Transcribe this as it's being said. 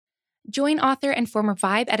Join author and former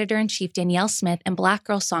Vibe editor-in-chief Danielle Smith and Black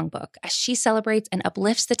Girl Songbook as she celebrates and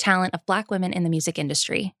uplifts the talent of Black women in the music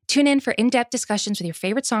industry. Tune in for in-depth discussions with your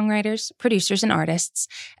favorite songwriters, producers, and artists,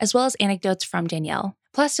 as well as anecdotes from Danielle.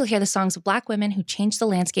 Plus, you'll hear the songs of Black women who changed the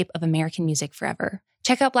landscape of American music forever.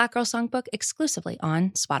 Check out Black Girl Songbook exclusively on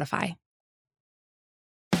Spotify.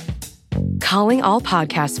 Calling all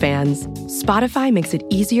podcast fans, Spotify makes it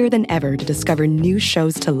easier than ever to discover new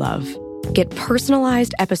shows to love. Get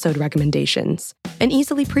personalized episode recommendations and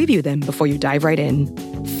easily preview them before you dive right in.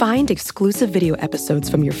 Find exclusive video episodes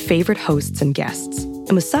from your favorite hosts and guests.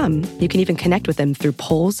 And with some, you can even connect with them through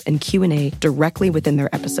polls and Q&A directly within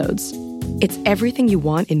their episodes. It's everything you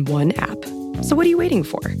want in one app. So what are you waiting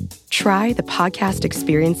for? Try the podcast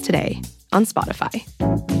experience today on Spotify.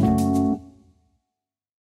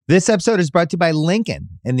 This episode is brought to you by Lincoln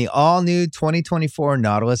and the all-new 2024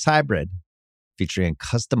 Nautilus Hybrid. Featuring a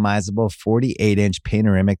customizable 48-inch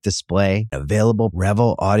panoramic display, available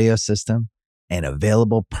Revel audio system, and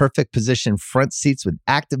available perfect position front seats with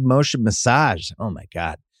active motion massage. Oh my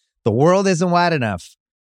God. The world isn't wide enough.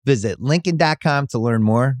 Visit Lincoln.com to learn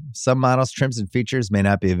more. Some models, trims, and features may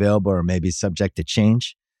not be available or may be subject to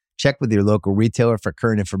change. Check with your local retailer for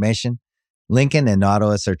current information. Lincoln and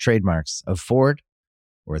Nautilus are trademarks of Ford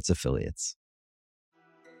or its affiliates.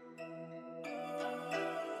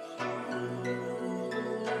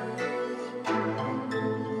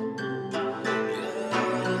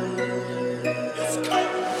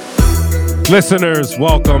 Listeners,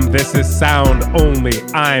 welcome. This is Sound Only.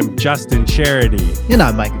 I'm Justin Charity. And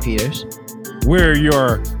I'm Micah Peters. We're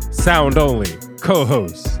your Sound Only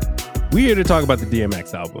co-hosts. We're here to talk about the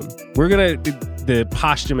DMX album. The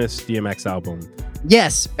posthumous DMX album.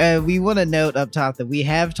 Yes, we want to note up top that we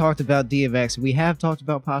have talked about DMX. We have talked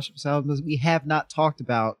about posthumous albums. We have not talked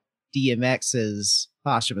about DMX's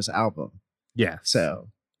posthumous album. Yeah. So,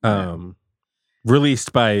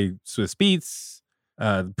 released by Swizz Beatz.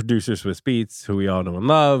 The producer Swizz Beatz, who we all know and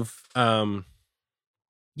love.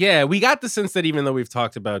 We got the sense that even though we've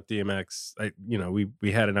talked about DMX,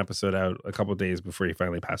 we had an episode out a couple days before he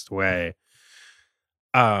finally passed away.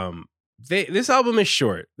 This album is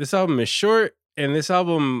short. And this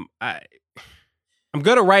album, I'm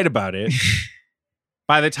gonna write about it.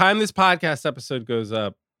 By the time this podcast episode goes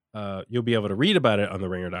up, you'll be able to read about it on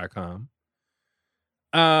theringer.com.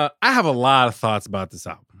 I have a lot of thoughts about this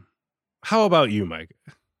album. How about you, Mike?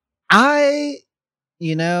 I'm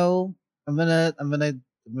gonna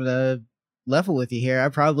level with you here. I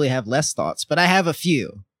probably have less thoughts, but I have a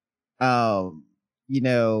few.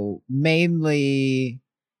 Mainly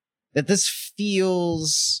that this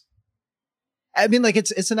feels. I mean, like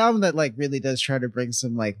it's an album that like really does try to bring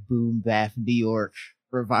some like boom bap New York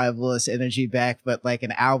revivalist energy back, but like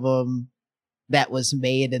an album that was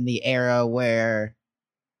made in the era where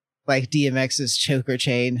like DMX's choker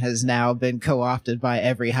chain has now been co-opted by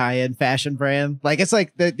every high-end fashion brand. Like it's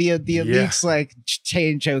like the Elite's like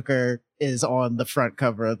chain choker is on the front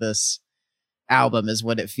cover of this album is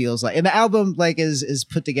what it feels like. And the album like is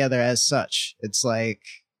put together as such. It's like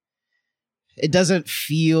it doesn't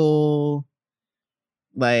feel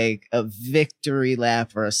like a victory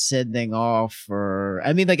lap or a sending off or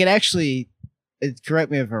I mean like it actually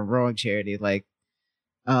correct me if I'm wrong, Charity, like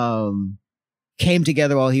came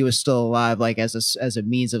together while he was still alive, like as a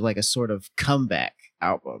means of like a sort of comeback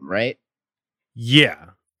album, right? Yeah.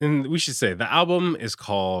 And we should say the album is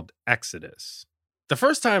called Exodus. The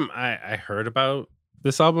first time I heard about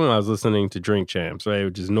this album, I was listening to Drink Champs, right?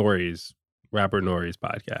 Which is rapper Nori's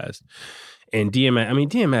podcast. And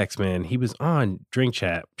DMX, man, he was on Drink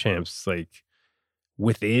Champs like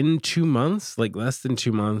within 2 months, like less than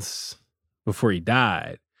 2 months before he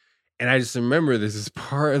died. And I just remember this is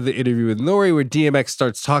part of the interview with Nori where DMX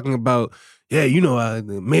starts talking about, I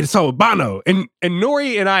made a song with Bono. And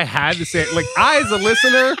Nori and I had to say, like, I as a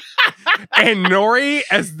listener and Nori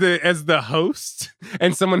as the host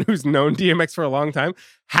and someone who's known DMX for a long time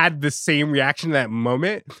had the same reaction to that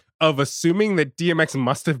moment of assuming that DMX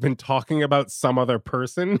must have been talking about some other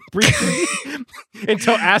person briefly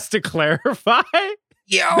until asked to clarify.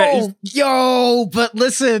 But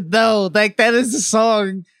listen, though, like that is a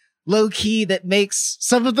song low key that makes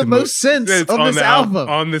some of the most sense on this album.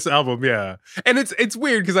 On this album, yeah. And it's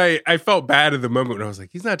weird because I felt bad at the moment when I was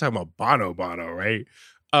like, he's not talking about Bono, right?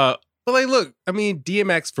 But like, look, I mean,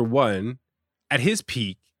 DMX for one, at his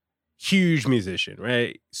peak, huge musician,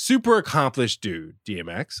 right? Super accomplished dude,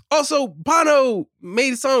 DMX. Also, Bono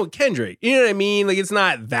made a song with Kendrick. You know what I mean? Like, it's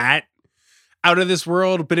not that out of this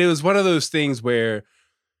world, but it was one of those things where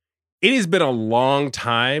it has been a long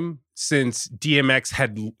time since DMX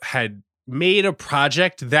had made a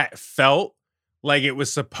project that felt like it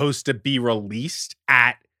was supposed to be released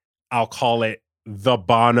at, I'll call it, the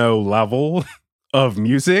Bono level of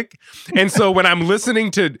music. And so when I'm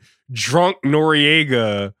listening to Drunk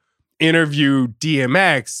Noriega interview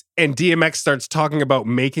DMX and DMX starts talking about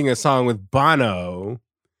making a song with Bono,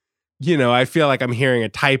 you know, I feel like I'm hearing a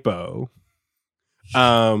typo.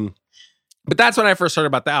 But that's when I first heard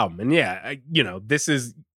about the album. And yeah, you know,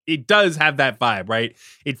 it does have that vibe, right?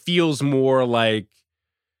 It feels more like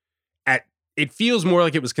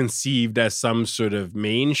it was conceived as some sort of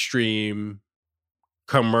mainstream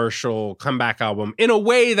commercial comeback album in a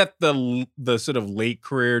way that the sort of late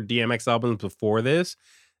career DMX albums before this,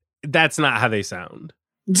 that's not how they sound.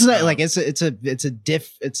 It's not like it's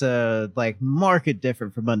a like market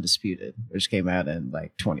different from Undisputed, which came out in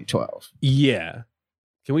like 2012. Yeah.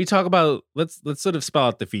 Can we talk about let's sort of spell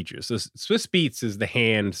out the features. So Swizz Beatz is the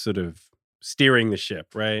hand sort of steering the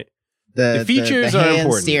ship, right? The features are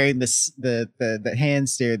important. Steering the hand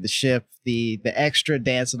steering the ship, the extra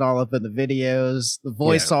dancing all up in the videos, the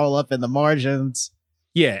voice all up in the margins.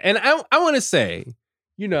 Yeah, and I want to say,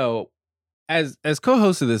 you know, as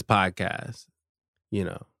co-host of this podcast, you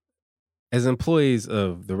know, as employees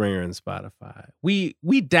of The Ringer and Spotify, we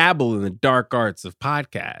dabble in the dark arts of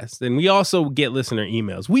podcasts, and we also get listener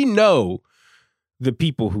emails. We know the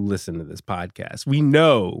people who listen to this podcast. We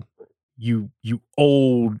know you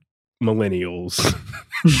old millennials.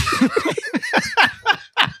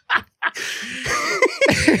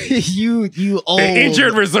 you old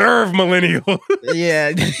injured reserve millennial.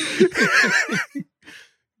 Yeah.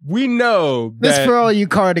 We know this for all you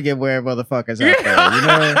cardigan wearing motherfuckers out there, you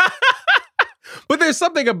know. But there's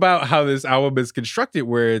something about how this album is constructed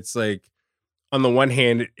where it's like, on the one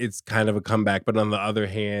hand, it's kind of a comeback, but on the other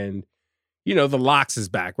hand, you know, the Lox is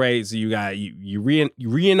back, right? So you got you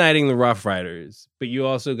reuniting the Rough Riders, but you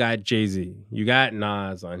also got Jay-Z, you got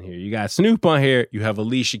Nas on here, you got Snoop on here, you have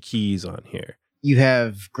Alicia Keys on here, you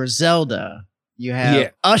have Griselda, you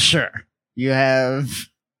have Usher, you have.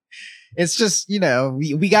 It's just, you know,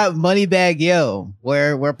 we got Moneybagg Yo,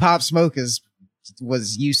 where Pop Smoke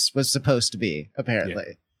was supposed to be,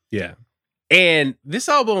 apparently. Yeah. And this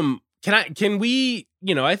album, can we,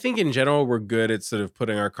 you know, I think in general we're good at sort of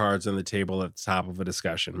putting our cards on the table at the top of a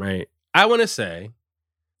discussion, right? I want to say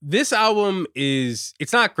this album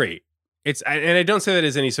it's not great. And I don't say that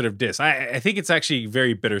as any sort of diss. I think it's actually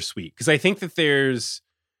very bittersweet because I think that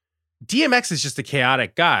DMX is just a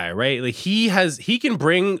chaotic guy, right? Like he can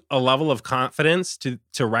bring a level of confidence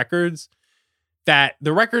to records that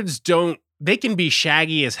the records don't. They can be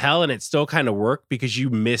shaggy as hell and it still kind of work because you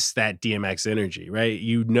miss that DMX energy, right?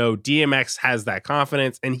 You know, DMX has that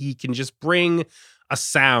confidence and he can just bring a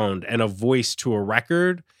sound and a voice to a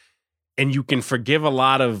record, and you can forgive a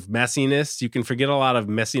lot of messiness. You can forget a lot of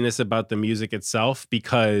messiness about the music itself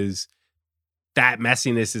because that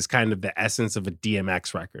messiness is kind of the essence of a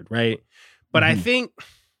DMX record, right? But I think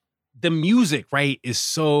the music, right, is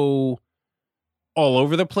so all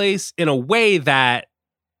over the place in a way that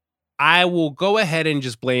I will go ahead and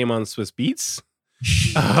just blame on Swizz Beatz.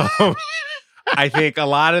 I think a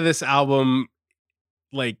lot of this album,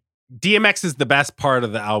 like DMX is the best part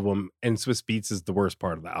of the album and Swizz Beatz is the worst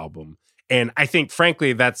part of the album. And I think,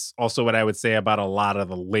 frankly, that's also what I would say about a lot of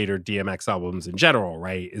the later DMX albums in general,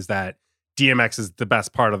 right? Is that DMX is the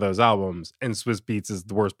best part of those albums and Swizz Beatz is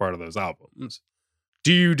the worst part of those albums.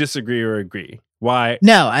 Do you disagree or agree? Why?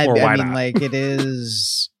 No, I mean, not? Like, it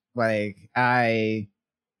is like, I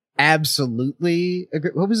absolutely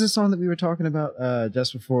agree. What was the song that we were talking about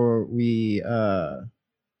just before we got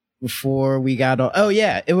on? Oh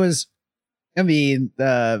yeah, it was, I mean,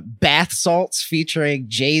 Bath Salts featuring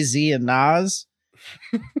Jay-Z and Nas.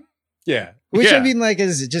 Yeah. Which I mean, like,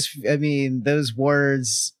 is just, I mean, those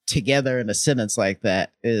words together in a sentence like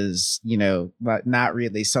that is, you know, not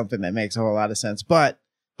really something that makes a whole lot of sense. But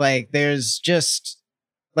like, there's just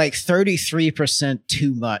like 33%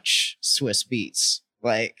 too much Swizz Beatz.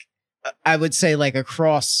 Like, I would say, like,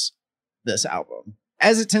 across this album,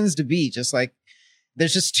 as it tends to be, just like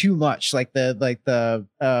there's just too much. Like the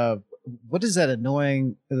what is that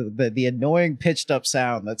annoying the annoying pitched up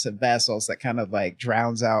sound that's in Bath Salts that kind of like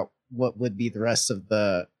drowns out what would be the rest of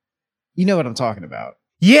the, you know what I'm talking about.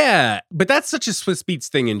 Yeah, but that's such a Swizz Beatz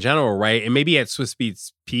thing in general, right? And maybe at Swizz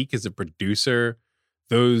Beatz' peak as a producer,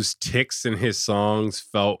 those ticks in his songs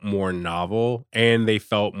felt more novel and they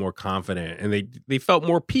felt more confident and they felt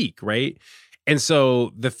more peak, right? And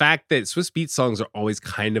so the fact that Swizz Beatz songs are always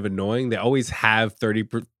kind of annoying, they always have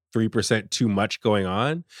 33% too much going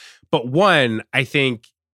on. But one, I think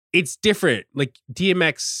it's different. Like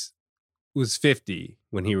DMX was 50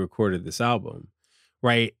 when he recorded this album,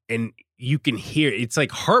 right? And you can hear, it's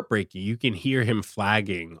like heartbreaking. You can hear him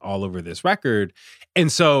flagging all over this record.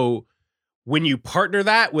 And so when you partner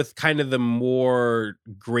that with kind of the more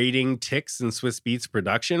grating ticks and Swiss Beats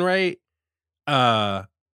production, right?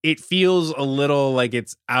 It feels a little like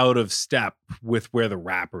it's out of step with where the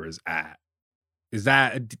rapper is at. Is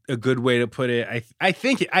that a good way to put it? I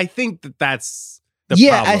think that that's the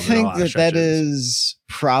problem. I think that is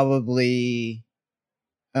probably,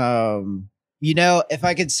 if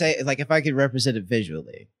I could say, like, if I could represent it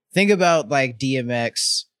visually, think about like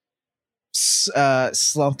DMX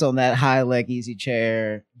slumped on that high leg easy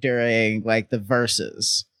chair during like the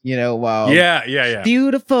verses, while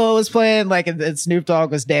Beautiful was playing, like, and Snoop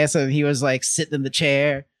Dogg was dancing, and he was like sitting in the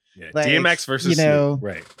chair, like, DMX versus Snoop,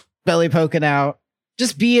 right? Belly poking out,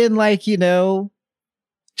 just being like,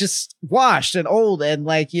 just washed and old and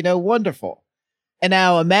like, wonderful. And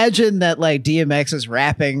now imagine that like DMX is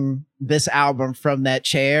rapping this album from that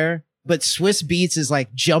chair, but Swiss Beats is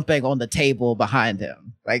like jumping on the table behind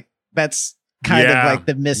him. Like, that's kind of like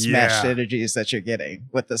the mismatched energies that you're getting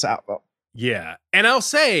with this album. Yeah. And I'll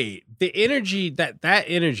say the energy,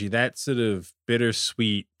 that sort of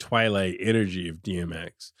bittersweet Twilight energy of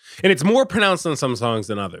DMX. And it's more pronounced on some songs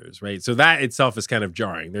than others, right? So that itself is kind of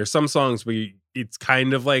jarring. There's some songs where it's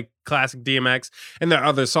kind of like classic DMX, and there are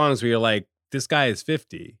other songs where you're like, this guy is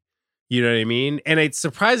 50. You know what I mean? And it's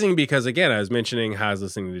surprising because, again, I was mentioning how I was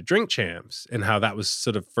listening to Drink Champs and how that was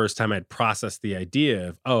sort of first time I'd processed the idea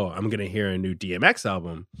of, I'm going to hear a new DMX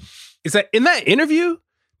album. Is that in that interview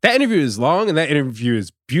is long and that interview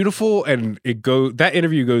is beautiful, and that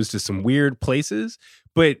interview goes to some weird places,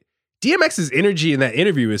 but DMX's energy in that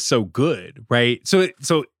interview is so good, right?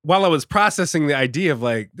 So while I was processing the idea of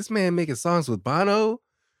like, this man making songs with Bono,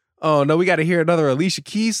 oh no, we got to hear another Alicia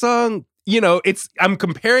Keys song. I'm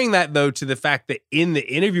comparing that though to the fact that in the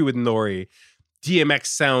interview with Nori, DMX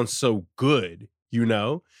sounds so good.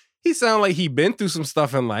 He sounds like he'd been through some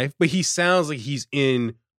stuff in life, but he sounds like he's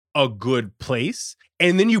in a good place.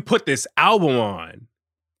 And then you put this album on.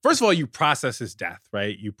 First of all, you process his death,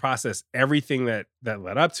 right? You process everything that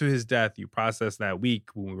led up to his death. You process that week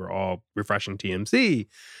when we were all refreshing TMZ.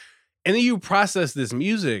 And then you process this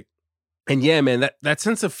music. And yeah, man, that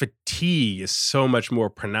sense of fatigue is so much more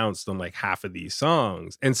pronounced on like half of these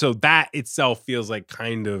songs. And so that itself feels like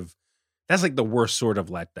that's like the worst sort of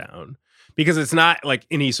letdown, because it's not like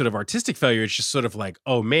any sort of artistic failure. It's just sort of like,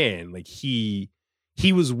 oh man, like he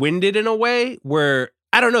was winded in a way where,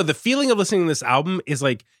 I don't know, the feeling of listening to this album is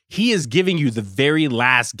like he is giving you the very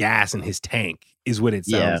last gas in his tank is what it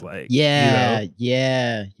sounds like. Yeah.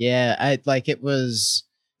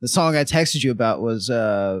 The song I texted you about was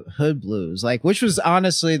Hood Blues, like, which was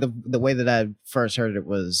honestly the way that I first heard it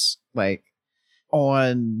was like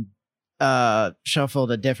on shuffled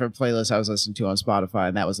a different playlist I was listening to on Spotify,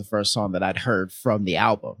 and that was the first song that I'd heard from the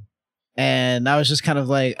album. And I was just kind of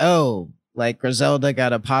like, oh, like Griselda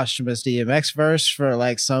got a posthumous DMX verse for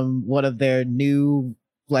like one of their new,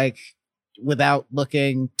 like, without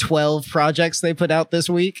looking 12 projects they put out this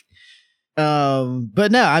week. But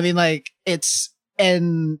no, I mean, like,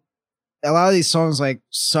 and a lot of these songs like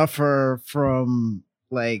suffer from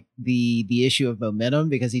like the issue of momentum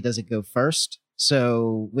because he doesn't go first.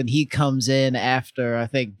 So when he comes in after, I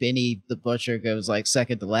think Benny the Butcher goes like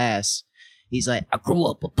second to last, he's like, I grew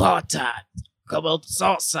up apartheid, come out the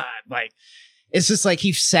south side. Like, it's just like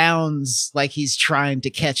he sounds like he's trying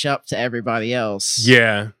to catch up to everybody else.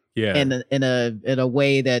 Yeah. In a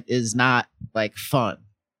way that is not like fun,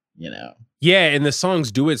 Yeah, and the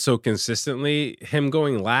songs do it so consistently. Him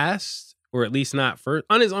going last, or at least not first,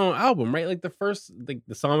 on his own album, right? Like the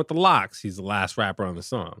song with the Locks, he's the last rapper on the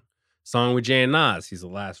song. Song with Jay and Nas, he's the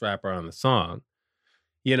last rapper on the song.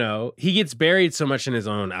 He gets buried so much in his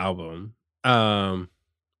own album.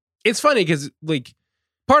 It's funny because like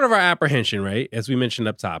part of our apprehension, right, as we mentioned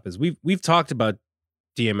up top, is we've talked about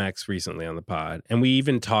DMX recently on the pod, and we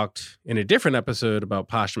even talked in a different episode about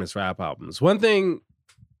posthumous rap albums. One thing.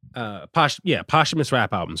 Posthumous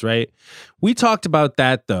rap albums, right? We talked about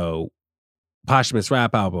that though. Posthumous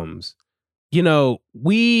rap albums. I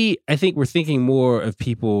think we're thinking more of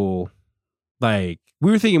people like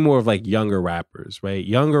we were thinking more of like younger rappers, right?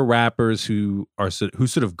 Younger rappers who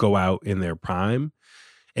sort of go out in their prime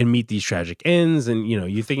and meet these tragic ends. And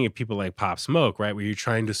you're thinking of people like Pop Smoke, right? Where you're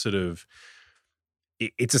trying to sort of.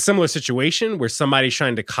 It's a similar situation where somebody's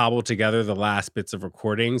trying to cobble together the last bits of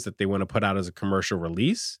recordings that they want to put out as a commercial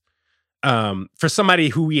release. For somebody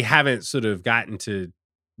who we haven't sort of gotten to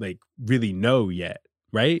like really know yet,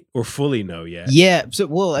 right? Or fully know yet. Yeah. So,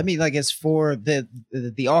 well, I mean, like, it's for the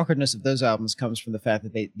awkwardness of those albums comes from the fact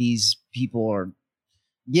that these people are,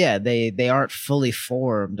 yeah, they aren't fully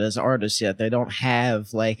formed as artists yet. They don't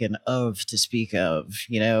have like an of to speak of,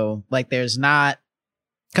 you know, like there's not,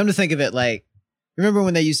 come to think of it, like, remember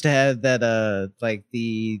when they used to have that, like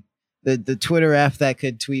the Twitter app that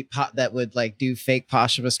could that would like do fake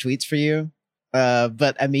posthumous tweets for you?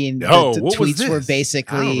 But I mean, the tweets were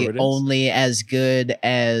basically only as good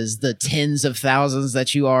as the tens of thousands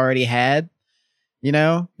that you already had. You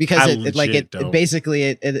know, because it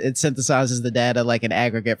basically synthesizes the data like an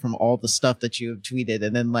aggregate from all the stuff that you have tweeted,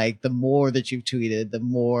 and then like the more that you've tweeted, the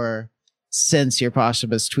more sense your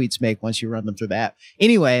posthumous tweets make once you run them through the app.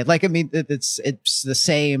 Anyway, like I mean, it's the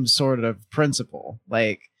same sort of principle.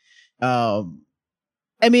 Like, I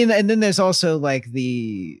mean, and then there's also like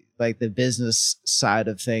the business side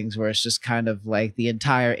of things where it's just kind of like the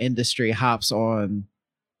entire industry hops on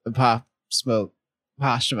the Pop Smoke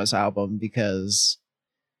posthumous album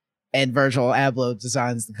and Virgil Abloh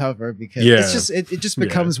designs the cover because it's just it just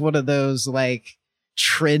becomes one of those like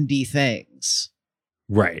trendy things,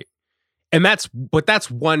 right? And that's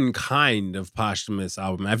one kind of posthumous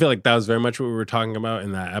album. I feel like that was very much what we were talking about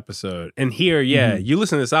in that episode. And here, you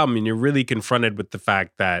listen to this album and you're really confronted with the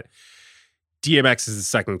fact that DMX is the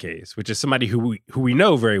second case, which is somebody who we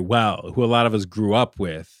know very well, who a lot of us grew up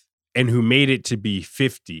with, and who made it to be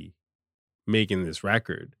 50 making this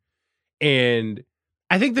record. And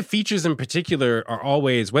I think the features in particular are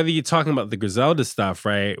always, whether you're talking about the Griselda stuff,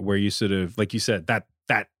 right, where you sort of, like you said, that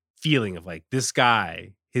feeling of like, this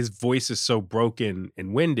guy, his voice is so broken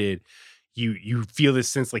and winded, you feel this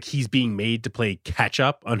sense like he's being made to play catch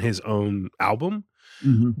up on his own album.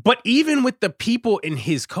 Mm-hmm. But even with the people in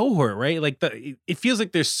his cohort, right, like it feels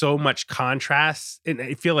like there's so much contrast, and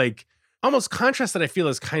I feel like almost contrast that I feel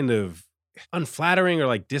is kind of unflattering or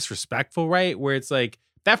like disrespectful, right? Where it's like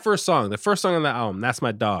the first song on that album, That's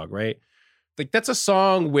My Dog, right? Like that's a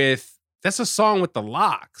song with the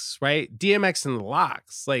Lox, right? DMX and the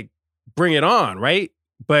Lox, like bring it on, right?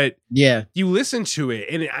 But yeah, you listen to it,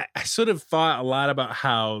 and I sort of thought a lot about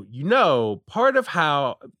how, you know, part of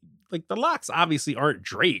how like the Lox obviously aren't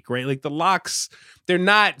Drake, right? Like the Lox, they're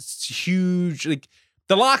not huge, like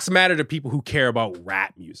the Lox matter to people who care about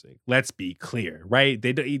rap music. Let's be clear, right?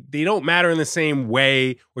 They don't matter in the same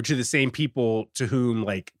way or to the same people to whom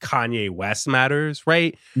like Kanye West matters,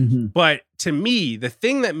 right? Mm-hmm. But to me, the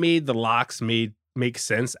thing that made the Lox make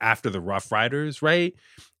sense after the Rough Riders, right,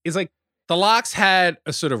 is like the Lox had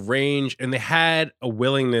a sort of range and they had a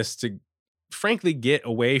willingness to frankly get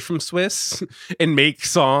away from Swiss and make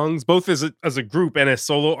songs both as a group and as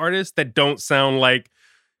solo artists that don't sound like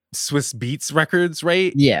Swiss Beats records,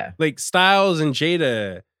 right? Yeah. Like Styles and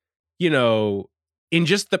Jada, you know, in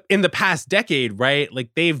the past decade, right? Like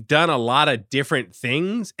they've done a lot of different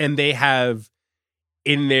things, and they have,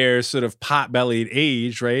 in their sort of pot-bellied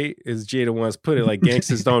age, right? As Jada once put it, like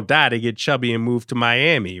gangsters don't die, they get chubby and move to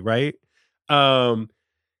Miami, right?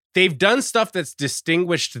 They've done stuff that's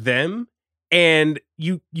distinguished them. And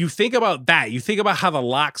you think about that. You think about how the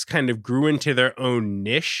Lox kind of grew into their own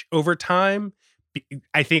niche over time.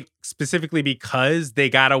 I think specifically because they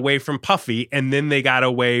got away from Puffy, and then they got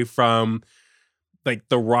away from like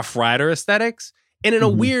the Rough Rider aesthetics. And in a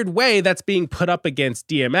weird way, that's being put up against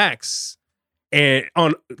DMX and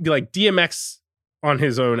on like DMX on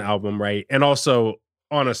his own album, right? And also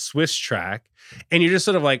on a Swiss track. And you're just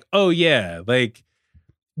sort of like, oh yeah, like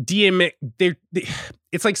DMX,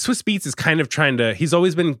 it's like Swiss Beats is kind of he's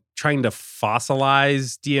always been trying to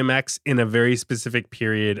fossilize DMX in a very specific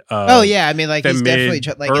period of oh yeah, I mean like he's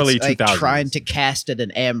definitely early 2000s. Like trying to cast it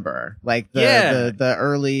in amber, like the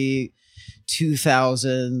early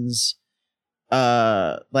 2000s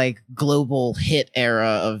like global hit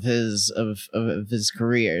era of his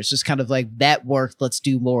career. It's just kind of like that worked, let's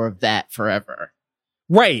do more of that forever.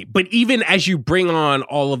 Right. But even as you bring on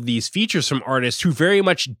all of these features from artists who very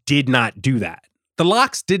much did not do that. The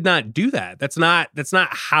Lox did not do that. That's not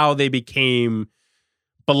how they became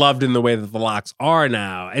beloved in the way that the Lox are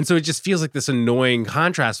now. And so it just feels like this annoying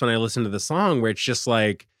contrast when I listen to the song where it's just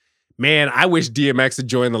like, man, I wish DMX had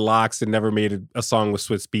joined the Lox and never made a song with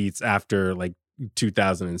Swiss Beats after like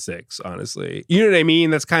 2006, honestly. You know what I mean?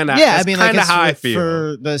 That's kind of how I feel.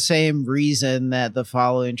 For the same reason that the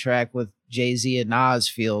following track with Jay-Z and Nas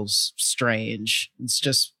feels strange. It's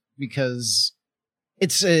just because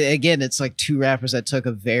it's it's like two rappers that took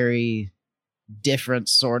a very different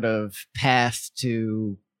sort of path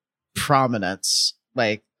to prominence,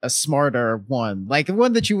 like a smarter one, like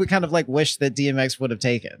one that you would kind of like wish that DMX would have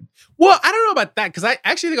taken. Well, I don't know about that, because I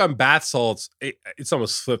actually think on Bath Salts it's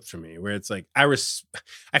almost flipped for me, where it's like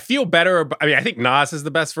I feel better. I mean, I think Nas is the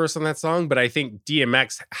best verse on that song, but I think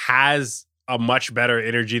DMX has a much better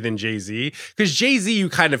energy than Jay-Z. Because Jay-Z, you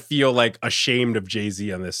kind of feel like ashamed of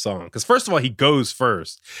Jay-Z on this song. Because first of all, he goes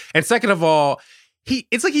first. And second of all,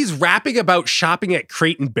 it's like he's rapping about shopping at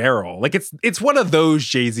Crate and Barrel. Like it's one of those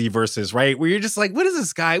Jay-Z verses, right? Where you're just like, what is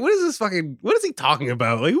this guy? What is he talking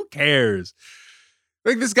about? Like, who cares?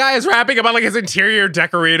 Like, this guy is rapping about like his interior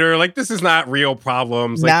decorator. Like, this is not real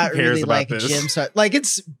problems. Like, Not who cares really about like this? Jim. Like,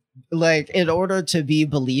 it's like, in order to be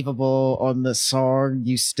believable on the song,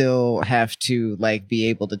 you still have to like be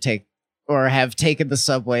able to take or have taken the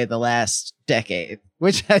subway the last decade,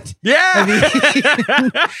 which I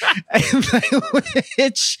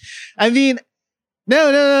mean,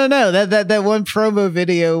 no. That one promo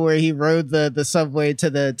video where he rode the subway to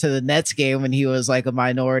the Nets game when he was like a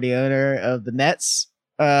minority owner of the Nets.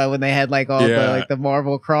 When they had like all the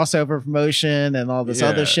Marvel crossover promotion and all this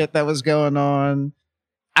other shit that was going on.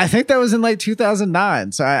 I think that was in like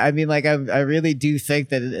 2009. So I mean, like, I really do think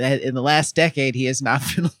that in the last decade, he has not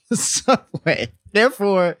been on the subway.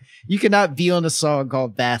 Therefore, you cannot be on a song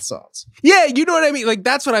called Bath Salts. Yeah, you know what I mean? Like,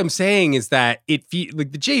 that's what I'm saying is that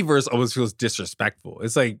like the J verse almost feels disrespectful.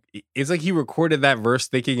 It's like he recorded that verse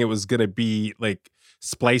thinking it was going to be like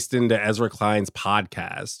spliced into Ezra Klein's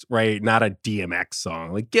podcast, right? Not a DMX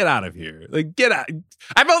song. Like, get out of here. Like, get out.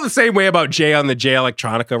 I felt the same way about Jay on the Jay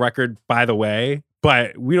Electronica record, by the way,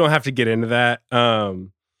 but we don't have to get into that.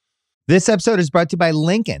 This episode is brought to you by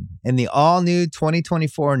Lincoln and the all-new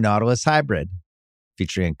 2024 Nautilus Hybrid.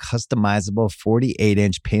 Featuring a customizable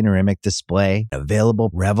 48-inch panoramic display, available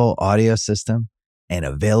Revel audio system, and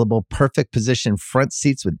available perfect position front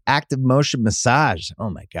seats with active motion massage. Oh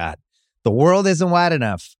my God. The world isn't wide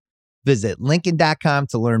enough. Visit Lincoln.com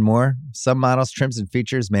to learn more. Some models, trims, and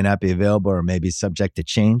features may not be available or may be subject to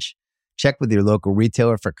change. Check with your local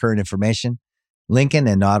retailer for current information. Lincoln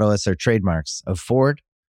and Nautilus are trademarks of Ford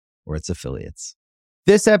or its affiliates.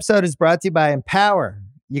 This episode is brought to you by Empower.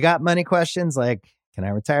 You got money questions like, can I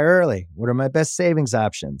retire early? What are my best savings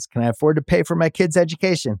options? Can I afford to pay for my kids'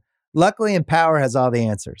 education? Luckily, Empower has all the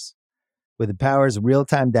answers. With Empower's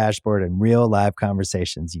real-time dashboard and real live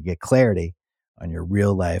conversations, you get clarity on your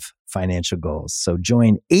real-life financial goals. So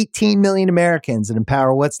join 18 million Americans and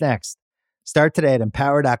Empower what's next. Start today at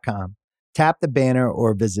empower.com. Tap the banner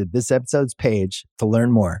or visit this episode's page to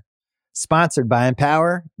learn more. Sponsored by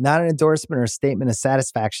Empower, not an endorsement or statement of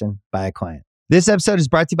satisfaction by a client. This episode is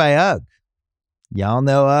brought to you by UGG. Y'all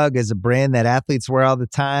know UGG is a brand that athletes wear all the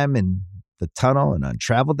time in the tunnel and on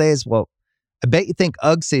travel days. Well, I bet you think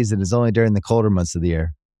UGG season is only during the colder months of the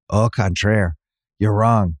year. Au contraire, you're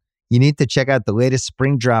wrong. You need to check out the latest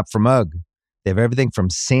spring drop from UGG. They have everything from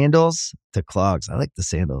sandals to clogs. I like the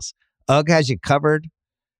sandals. UGG has you covered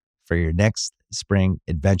for your next spring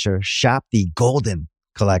adventure. Shop the Golden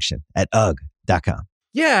Collection at UGG.com.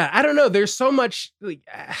 Yeah, I don't know. There's so much, like,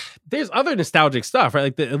 there's other nostalgic stuff, right?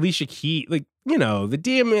 Like the Alicia Keys, like, you know, the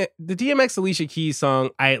DMX Alicia Keys song,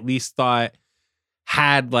 I at least thought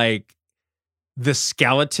had like the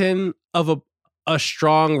skeleton of a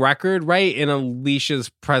strong record, right? And Alicia's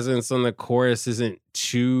presence on the chorus isn't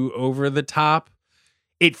too over the top.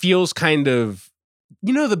 It feels kind of,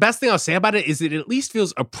 you know, the best thing I'll say about it is it at least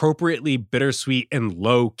feels appropriately bittersweet and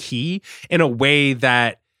low key in a way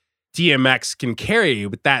that DMX can carry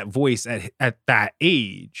with that voice at that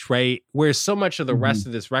age, right? Whereas so much of the rest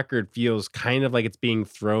of this record feels kind of like it's being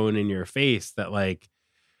thrown in your face that, like,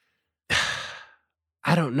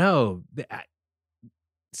 I don't know.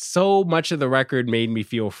 So much of the record made me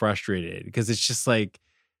feel frustrated because it's just like,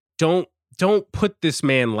 don't put this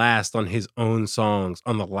man last on his own songs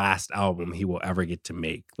on the last album he will ever get to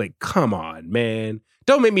make. Like, come on, man.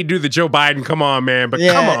 Don't make me do the Joe Biden, come on, man. But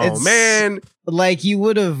yeah, come on, man. Like, you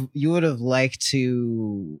would have liked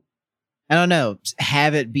to, I don't know,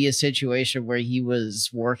 have it be a situation where he was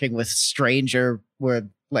working with stranger, where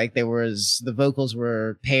like the vocals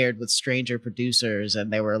were paired with stranger producers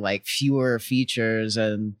and there were like fewer features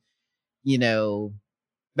and, you know,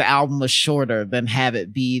 the album was shorter than have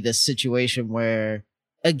it be the situation where,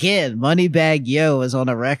 again, Moneybagg Yo is on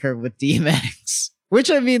a record with DMX, which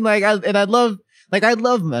I mean, like, I love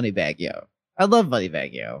Moneybagg Yo. I love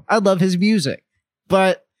Moneybagg Yo. I love his music,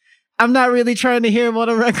 but I'm not really trying to hear him on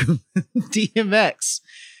a record with DMX.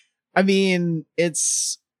 I mean,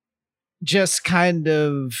 it's just kind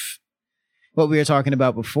of what we were talking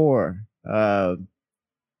about before. It's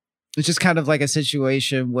just kind of like a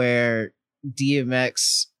situation where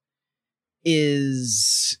DMX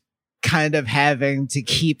is kind of having to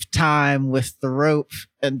keep time with the rope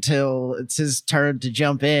until it's his turn to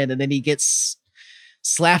jump in, and then he gets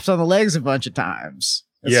slapped on the legs a bunch of times.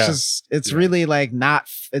 It's really like not,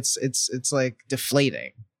 it's like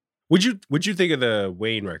deflating. What'd you think of the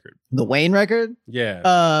Wayne record? The Wayne record? Yeah.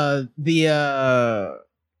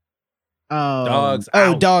 Dogs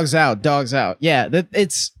Out. Dogs Out. Yeah,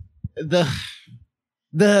 it's the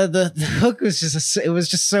hook was just it was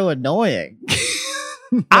just so annoying.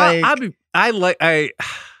 I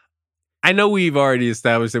know we've already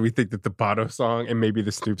established that we think that the Bono song and maybe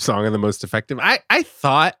the Snoop song are the most effective. I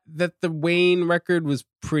thought that the Wayne record was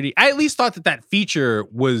pretty. I at least thought that feature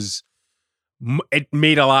was. It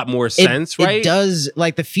made a lot more sense, right? It does.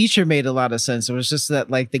 Like the feature made a lot of sense. It was just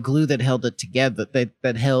that like the glue that held it together,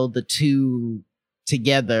 that held the two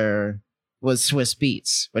together, was Swiss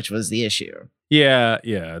Beats, which was the issue. Yeah,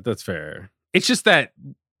 that's fair. It's just that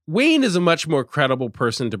Wayne is a much more credible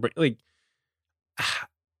person to bring. Like,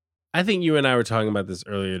 I think you and I were talking about this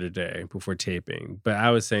earlier today before taping, but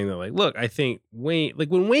I was saying that, like, look, I think Wayne, like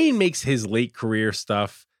when Wayne makes his late career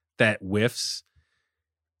stuff that whiffs,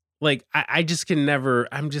 like I just can never.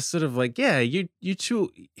 I'm just sort of like, yeah, you're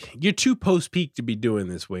too post peak to be doing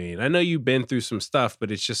this, Wayne. I know you've been through some stuff,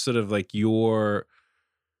 but it's just sort of like I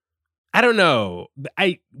don't know.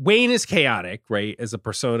 Wayne is chaotic, right, as a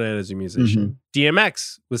persona and as a musician.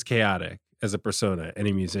 DMX was chaotic as a persona and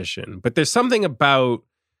a musician, but there's something about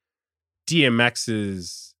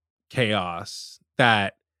DMX's chaos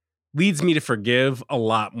that leads me to forgive a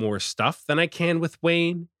lot more stuff than I can with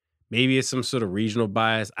Wayne. Maybe it's some sort of regional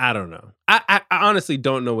bias. I don't know. I honestly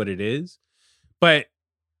don't know what it is. But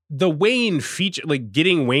the Wayne feature, like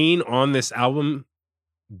getting Wayne on this album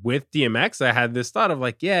with DMX, I had this thought of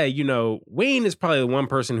like, yeah, Wayne is probably the one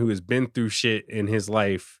person who has been through shit in his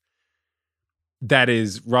life that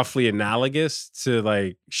is roughly analogous to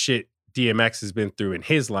like shit DMX has been through in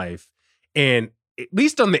his life. And at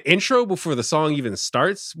least on the intro, before the song even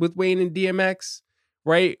starts with Wayne and DMX,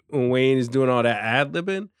 right? When Wayne is doing all that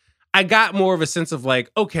ad-libbing, I got more of a sense of like,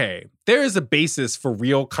 okay, there is a basis for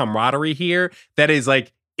real camaraderie here that is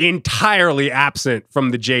like entirely absent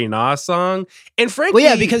from the Jay Nas song. And frankly,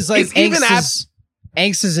 well, yeah, because like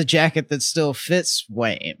Angst is a jacket that still fits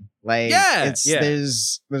Wayne. Like,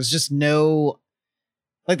 there's just no,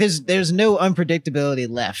 like, there's no unpredictability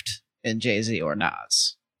left in Jay-Z or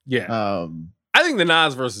Nas. Yeah. I think the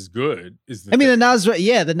Nas verse is good.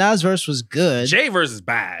 The Nas verse was good. Jay verse is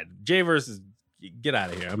bad. Jay verse is get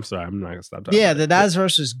out of here. I'm sorry. I'm not gonna stop talking. Yeah, the Nas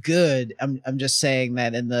verse was good. I'm just saying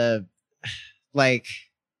that in the like.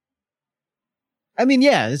 I mean,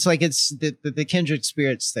 yeah, it's like it's the kindred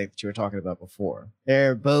spirits thing that you were talking about before.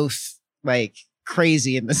 They're both like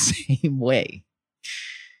crazy in the same way.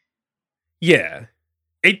 Yeah,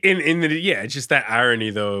 it's just that irony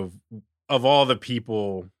though of all the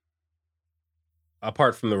people,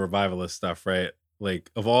 apart from the revivalist stuff, right? Like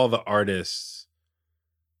of all the artists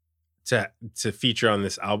to feature on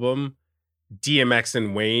this album, DMX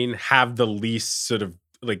and Wayne have the least sort of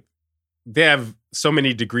like they have so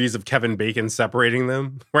many degrees of Kevin Bacon separating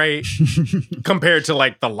them, right? Compared to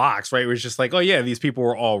like the Lox, right? It was just like, oh yeah, these people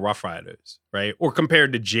were all Rough Riders, right? Or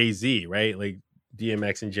compared to Jay-Z, right? Like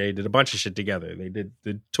DMX and Jay did a bunch of shit together. They did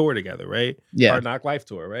the tour together, right? Yeah. Hard Knock Life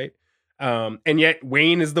tour, right? And yet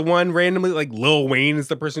Wayne is the one randomly, like Lil Wayne is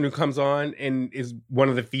the person who comes on and is one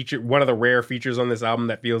of the rare features on this album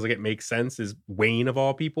that feels like it makes sense is Wayne of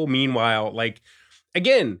all people. Meanwhile, like,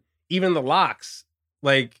 again, even the Lox,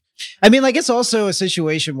 like, I mean, like, it's also a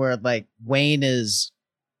situation where like Wayne is,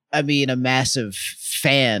 I mean, a massive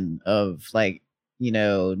fan of like,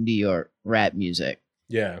 New York rap music.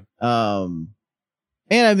 Yeah. And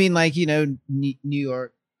I mean, like, New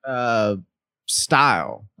York,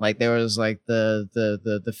 style. Like there was like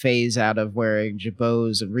the phase out of wearing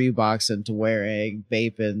Jabots and Reeboks into wearing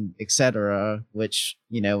Bape, etc., which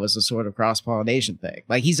was a sort of cross-pollination thing.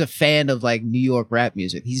 Like he's a fan of like New York rap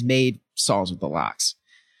music. He's made songs with the Lox.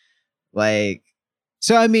 Like,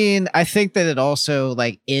 so I mean, I think that it also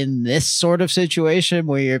like in this sort of situation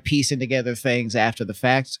where you're piecing together things after the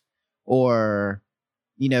fact or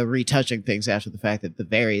retouching things after the fact, at the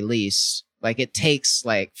very least, like it takes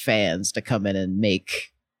like fans to come in and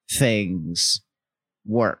make things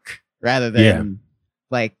work rather than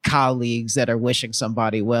like colleagues that are wishing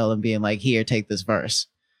somebody well and being like, here, take this verse.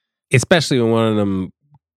 Especially when one of them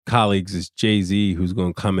colleagues is Jay-Z, who's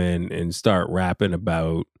going to come in and start rapping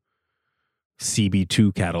about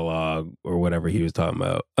CB2 catalog or whatever he was talking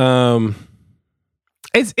about.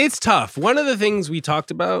 It's tough. One of the things we talked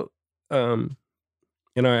about in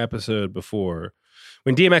our episode before,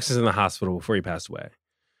 when DMX was in the hospital before he passed away,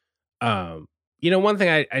 one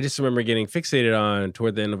thing I just remember getting fixated on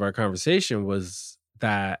toward the end of our conversation was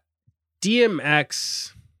that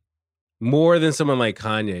DMX, more than someone like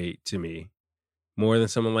Kanye to me, more than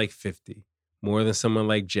someone like 50, more than someone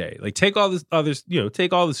like Jay. Like take all the others,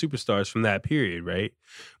 take all the superstars from that period, right?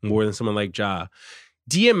 More than someone like Ja.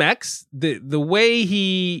 DMX, the way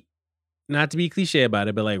he, not to be cliche about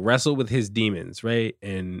it, but like wrestled with his demons, right?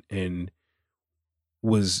 And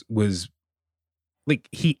was like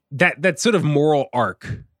that sort of moral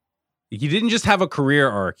arc. He didn't just have a career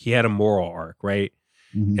arc, he had a moral arc, right?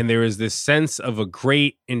 Mhm. And there was this sense of a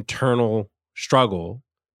great internal struggle,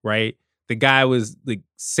 right? The guy was like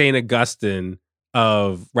St. Augustine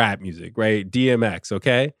of rap music, right? DMX,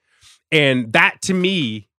 okay? And that to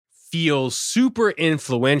me feels super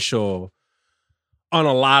influential on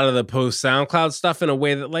a lot of the post SoundCloud stuff in a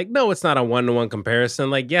way that like, no, it's not a one-to-one comparison.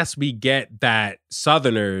 Like, yes, we get that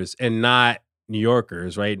Southerners and not New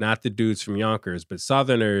Yorkers, right? Not the dudes from Yonkers, but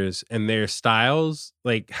Southerners and their styles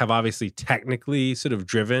like have obviously technically sort of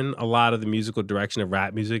driven a lot of the musical direction of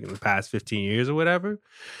rap music in the past 15 years or whatever.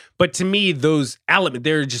 But to me, those elements,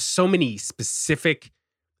 there are just so many specific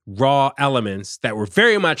raw elements that were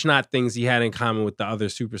very much not things he had in common with the other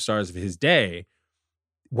superstars of his day,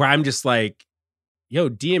 where I'm just like, yo,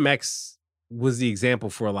 DMX was the example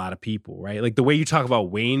for a lot of people, right? Like the way you talk about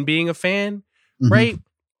Wayne being a fan, right?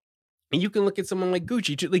 And you can look at someone like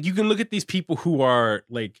Gucci too. Like you can look at these people who are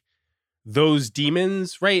like those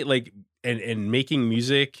demons, right? Like and making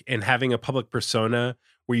music and having a public persona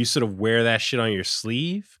where you sort of wear that shit on your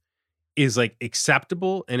sleeve is like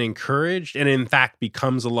acceptable and encouraged, and in fact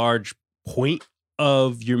becomes a large point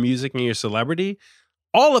of your music and your celebrity.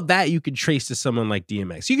 All of that you could trace to someone like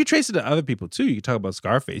DMX. You could trace it to other people too. You could talk about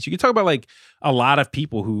Scarface. You could talk about like a lot of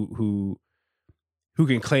people who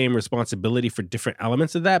can claim responsibility for different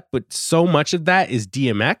elements of that, but so much of that is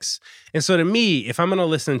DMX. And so to me, if I'm going to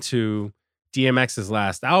listen to DMX's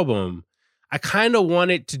last album, I kind of want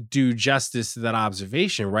it to do justice to that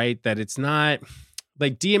observation, right? That it's not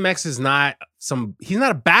like DMX is not he's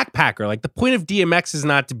not a backpacker. Like the point of DMX is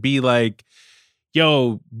not to be like,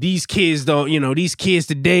 yo, these kids don't, these kids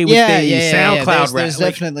today with their SoundCloud rap. There's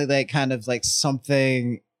definitely like kind of like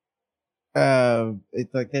something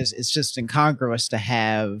it's just incongruous to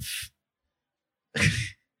have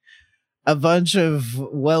a bunch of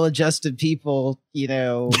well-adjusted people,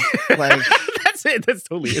 like that's it. That's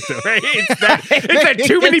totally it, though, right? It's that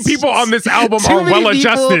too many people on this album are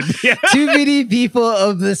well-adjusted. Too many people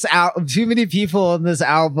on this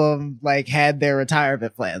album like had their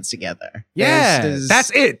retirement plans together. Yeah,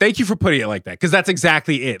 that's it. Thank you for putting it like that, because that's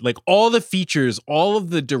exactly it. Like all the features, all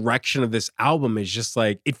of the direction of this album is just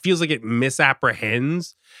like, it feels like it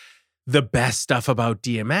misapprehends the best stuff about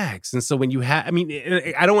DMX. And so when you have,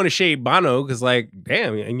 I don't want to shade Bono because like,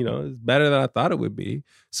 damn, it's better than I thought it would be.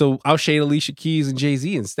 So I'll shade Alicia Keys and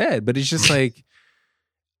Jay-Z instead. But it's just like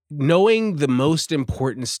knowing the most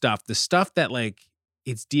important stuff, the stuff that like,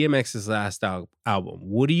 it's DMX's last album.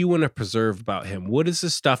 What do you want to preserve about him? What is the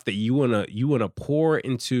stuff that you want to pour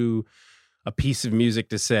into a piece of music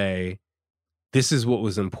to say, this is what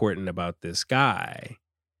was important about this guy?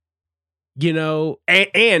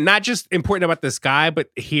 And not just important about this guy, but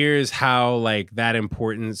here's how like that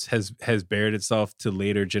importance has bared itself to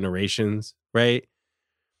later generations, right?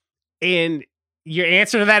 And your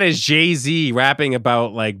answer to that is Jay-Z rapping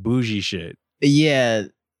about like bougie shit. Yeah,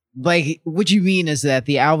 like what you mean is that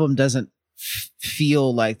the album doesn't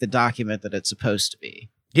feel like the document that it's supposed to be.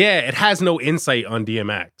 Yeah, it has no insight on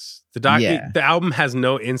DMX. The album has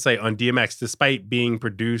no insight on DMX, despite being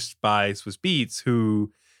produced by Swiss Beats,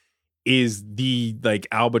 who is the like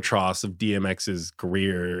albatross of DMX's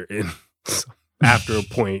career after a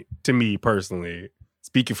point, to me personally,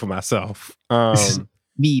 speaking for myself. Myself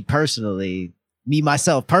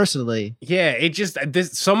personally. Yeah, it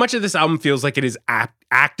just, so much of this album feels like it is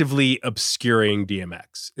actively obscuring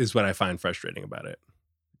DMX is what I find frustrating about it.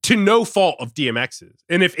 To no fault of DMX's.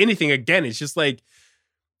 And if anything, again, it's just like,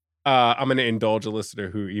 I'm going to indulge a listener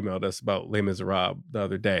who emailed us about Les Miserables the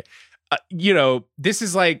other day. This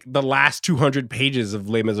is like the last 200 pages of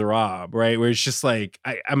Les Miserables, right? Where it's just like,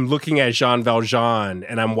 I'm looking at Jean Valjean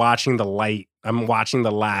and I'm watching the light. I'm watching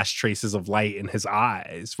the last traces of light in his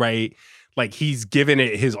eyes, right? Like he's given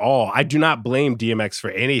it his all. I do not blame DMX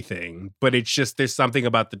for anything, but it's just, there's something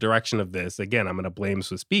about the direction of this. Again, I'm going to blame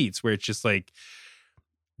Swiss Beats, where it's just like,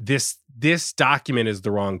 this document is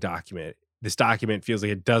the wrong document. This document feels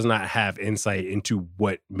like it does not have insight into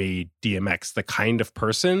what made DMX the kind of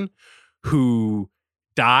person who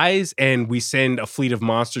dies and we send a fleet of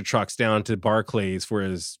monster trucks down to Barclays for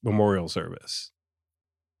his memorial service.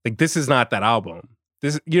 Like, this is not that album.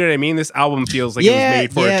 This, you know what I mean? This album feels like it was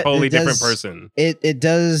made for a totally different person. It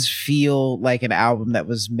does feel like an album that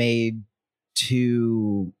was made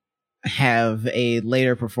to have a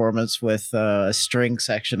later performance with a string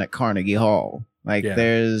section at Carnegie Hall. Like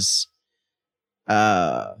there's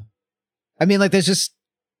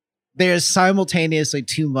there's simultaneously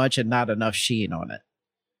too much and not enough sheen on it.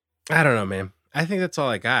 I don't know, man. I think that's all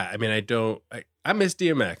I got. I mean, I miss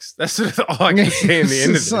DMX. That's all I can say in the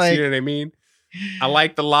end of this. Like, you know what I mean? I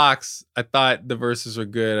like the locks. I thought the verses were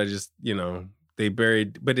good. I just, they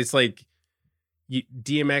buried, but it's like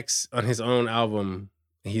DMX on his own album,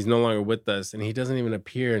 he's no longer with us, and he doesn't even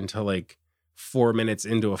appear until like 4 minutes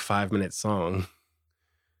into a 5-minute song.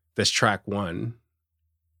 That's track 1.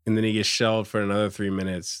 And then he gets shelved for another 3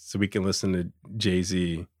 minutes so we can listen to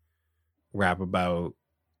Jay-Z rap about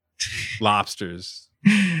lobsters.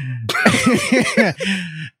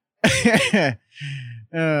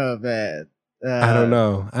 Oh man. I don't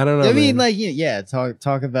know. I mean, like,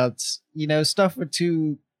 talk about, stuff we're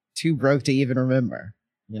too broke to even remember,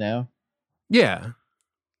 Yeah.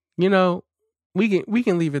 We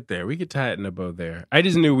can leave it there. We could tie it in a bow there. I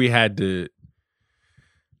just knew we had to.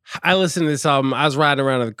 I listened to this album. I was riding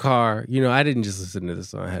around in the car. I didn't just listen to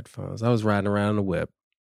this on headphones. I was riding around in the whip.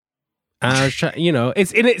 I was trying,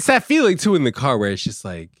 it's that feeling too in the car where it's just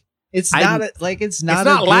like, it's not a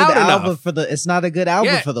good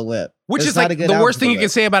album for the whip. Which is like the worst thing you can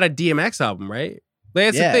say about a DMX album, right? Like,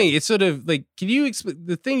 that's the thing. It's sort of like, can you explain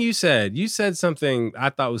the thing you said? You said something I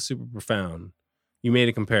thought was super profound. You made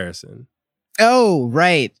a comparison. Oh,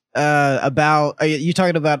 right. Are you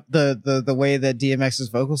talking about the way that DMX's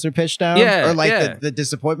vocals are pitched down? Yeah. Or like the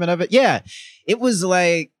disappointment of it? Yeah. It was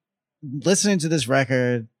like listening to this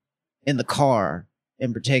record in the car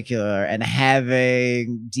in particular and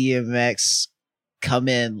having DMX come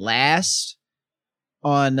in last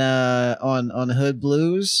on Hood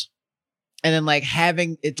Blues. And then like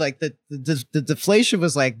having it like the deflation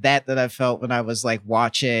was like that I felt when I was like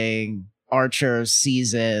watching Archer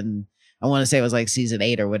season. I want to say it was like season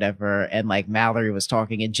 8 or whatever. And like Mallory was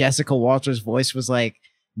talking and Jessica Walter's voice was like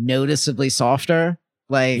noticeably softer.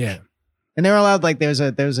 Like, and they were allowed, like, there's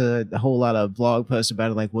a whole lot of blog posts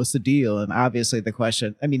about it. Like, what's the deal? And obviously the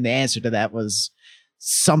answer to that was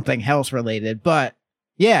something health related, but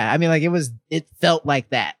yeah, I mean, like it felt like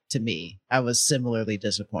that to me. I was similarly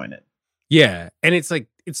disappointed. Yeah. And it's like,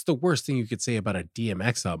 it's the worst thing you could say about a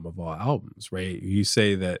DMX album of all albums, right? You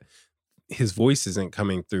say that his voice isn't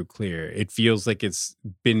coming through clear. It feels like it's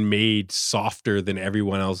been made softer than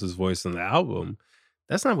everyone else's voice on the album.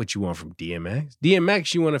 That's not what you want from DMX.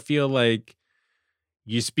 DMX, you want to feel like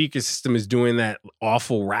your speaker system is doing that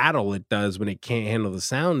awful rattle it does when it can't handle the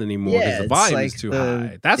sound anymore because the volume is too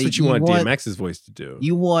high. That's what you want DMX's voice to do.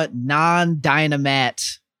 You want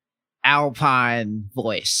non-Dynamat Alpine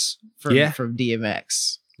voice from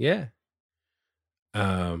DMX. Yeah.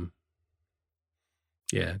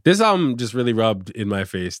 Yeah. This album just really rubbed in my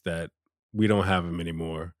face that we don't have him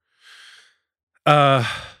anymore.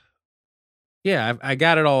 Yeah, I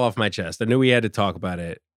got it all off my chest. I knew we had to talk about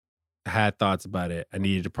it. I had thoughts about it. I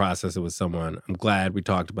needed to process it with someone. I'm glad we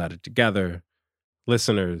talked about it together.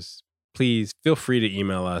 Listeners, please feel free to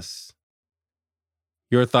email us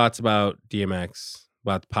your thoughts about DMX,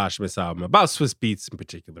 about the Posthumous album, about Swiss Beats in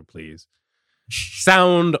particular, please.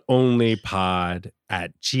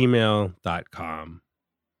 soundonlypod@gmail.com.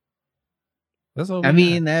 That's all I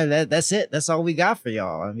mean, that's it. That's all we got for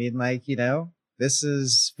y'all. I mean, like,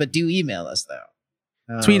 but do email us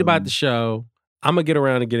though. Tweet about the show. I'm going to get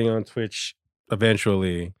around to getting on Twitch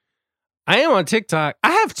eventually. I am on TikTok. I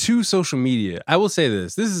have 2 social media. I will say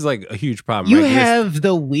this. This is like a huge problem. You have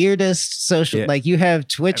the weirdest social, like you have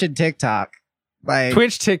Twitch and TikTok. Like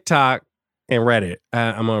Twitch, TikTok, and Reddit.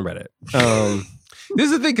 I'm on Reddit. This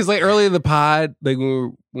is the thing, because like early in the pod, like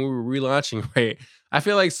when we were relaunching, right? I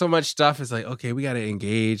feel like so much stuff is like, okay, we got to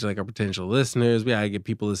engage like our potential listeners. We got to get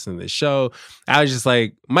people listening to the show. I was just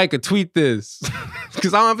like, Micah, tweet this.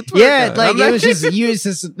 Because I don't have a Twitter. Yeah, like it was just, you was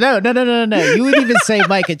just, no. You wouldn't even say,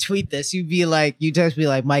 Micah, tweet this. You'd be like, you just be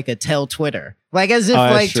like, Micah, tell Twitter. Like as if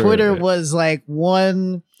like Twitter was like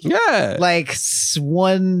one, like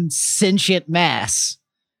one sentient mass,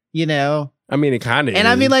 I mean, it kind of is. And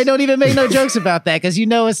I mean, like, don't even make no jokes about that because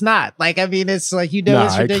it's not. Like, I mean, it's like,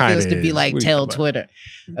 it's ridiculous to be like, tell Twitter.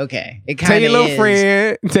 Okay. It kind of is. Tell your little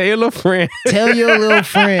friend. Tell your little friend. Tell your little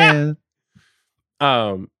friend.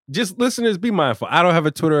 Just listeners, be mindful. I don't have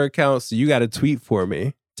a Twitter account, so you got to tweet for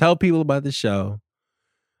me. Tell people about the show.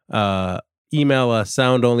 Email us,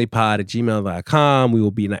 soundonlypod@gmail.com. We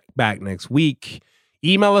will be back next week.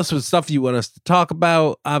 Email us with stuff you want us to talk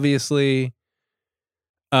about, obviously.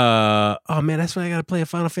 Oh man, that's when I gotta play a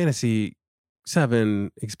Final Fantasy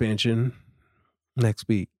VII expansion next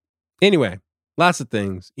week. Anyway, lots of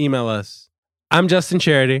things. Email us. I'm Justin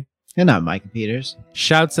Charity. And I'm Micah Peters.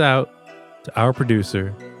 Shouts out to our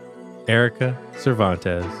producer, Erica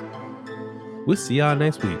Cervantes. We'll see y'all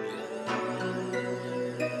next week.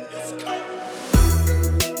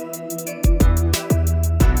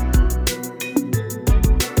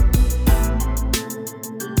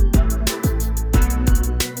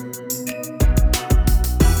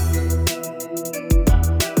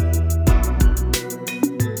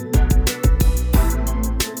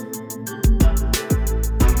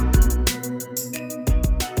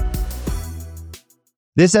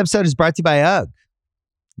 This episode is brought to you by UGG.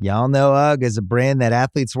 Y'all know UGG is a brand that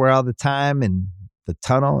athletes wear all the time in the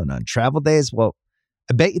tunnel and on travel days. Well,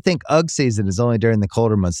 I bet you think UGG season is only during the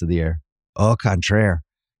colder months of the year. Au contraire,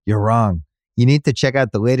 you're wrong. You need to check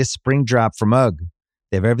out the latest spring drop from UGG.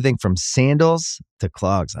 They have everything from sandals to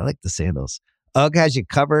clogs. I like the sandals. UGG has you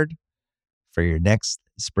covered for your next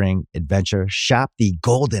spring adventure. Shop the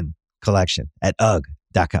Golden Collection at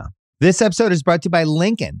UGG.com. This episode is brought to you by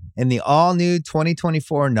Lincoln and the all-new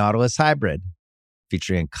 2024 Nautilus Hybrid,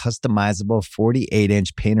 featuring a customizable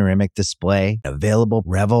 48-inch panoramic display, available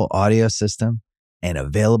Revel audio system, and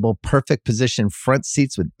available perfect position front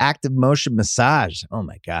seats with active motion massage. Oh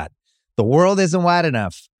my God. The world isn't wide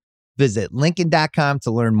enough. Visit Lincoln.com to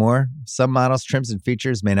learn more. Some models, trims, and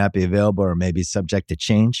features may not be available or may be subject to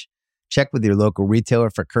change. Check with your local retailer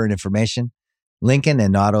for current information. Lincoln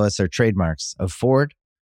and Nautilus are trademarks of Ford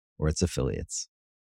or its affiliates.